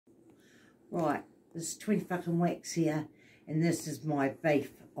Right, this is 20 fucking weeks here, and this is my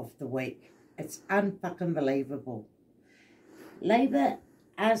beef of the week. It's unfucking believable. Labour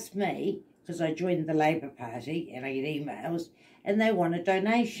asked me, because I joined the Labour Party and I get emails, and they want a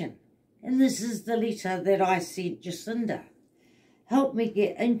donation. And this is the letter that I sent Jacinda. Help me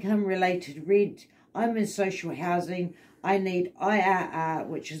get income-related rent. I'm in social housing. I need IRR,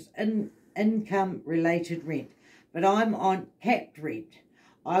 which is income-related rent. But I'm on capped rent.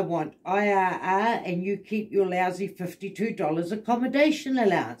 I want IRR, and you keep your lousy $52 accommodation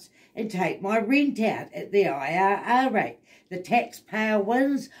allowance and take my rent out at the IRR rate. The taxpayer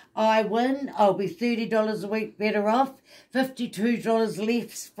wins, I win, I'll be $30 a week better off, $52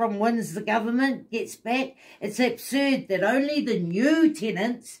 less from wins the government gets back. It's absurd that only the new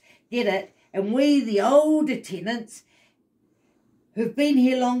tenants get it, and we, the older tenants, who've been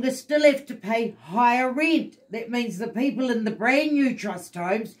here longer, still have to pay higher rent. That means the people in the brand new trust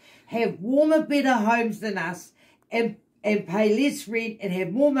homes have warmer, better homes than us and pay less rent and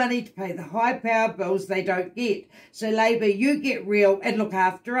have more money to pay the high power bills they don't get. So Labour, you get real and look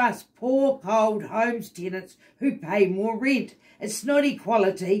after us, poor, cold homes tenants who pay more rent. It's not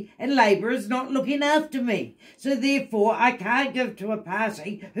equality, and Labour is not looking after me. So therefore, I can't give to a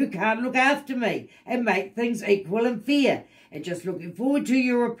party who can't look after me and make things equal and fair. And just looking forward to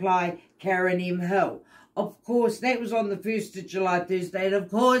your reply, Karen M. Hill. Of course, that was on the 1st of July, Thursday. And of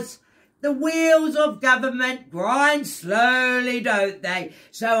course, the wheels of government grind slowly, don't they?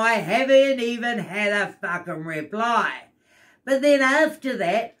 So I haven't even had a fucking reply. But then after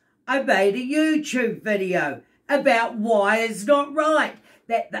that, I made a YouTube video about why it's not right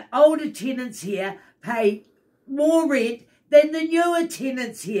that the older tenants here pay more rent than the newer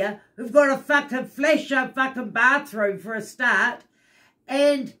tenants here who've got a fucking flash-up fucking bathroom for a start,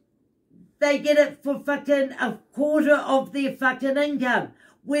 and they get it for fucking a quarter of their fucking income.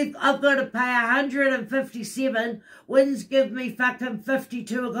 I've got to pay 157. Wins give me fucking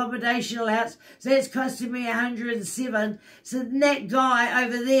 52 accommodation allowance, so that's costing me 107. So that guy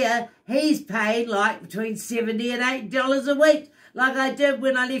over there, he's paid like between $70 and $80 a week, like I did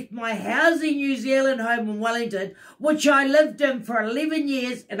when I left my Housing New Zealand home in Wellington, which I lived in for 11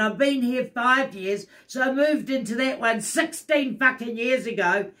 years, and I've been here 5 years, so I moved into that one 16 fucking years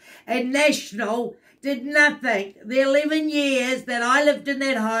ago, and National did nothing. The 11 years that I lived in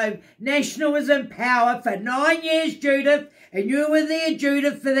that home, National was in power for 9 years, Judith, and you were there,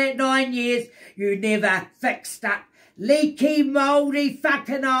 Judith, for that 9 years. You never fixed up leaky, mouldy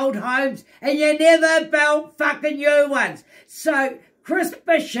fucking old homes, and you never built fucking new ones. So, Chris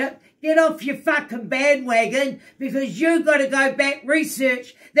Bishop, get off your fucking bandwagon, because you've got to go back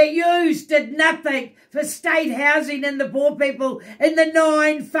research that yous did nothing for state housing and the poor people in the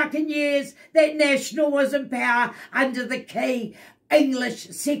 9 fucking years that National was in power under the key English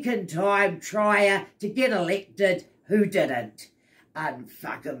second-time trier to get elected who didn't.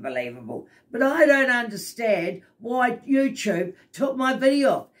 Unfucking believable. But I don't understand why YouTube took my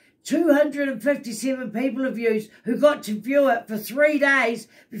video off. 257 people have viewed who got to view it for 3 days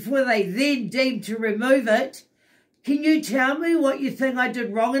before they then deemed to remove it. Can you tell me what you think I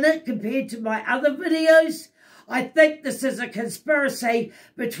did wrong in it compared to my other videos? I think this is a conspiracy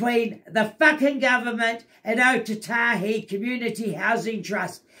between the fucking government and Otatahi Community Housing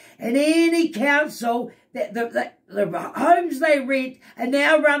Trust. And any council that the homes they rent are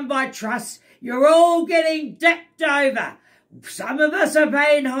now run by trusts, you're all getting dicked over. Some of us are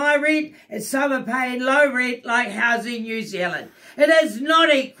paying high rent and some are paying low rent like Housing New Zealand. It is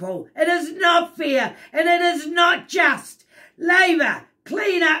not equal, it is not fair, and it is not just. Labour,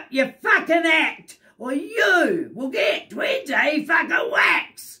 clean up your fucking act, or you will get 20 fucking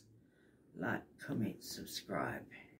whacks. Like, comment, subscribe.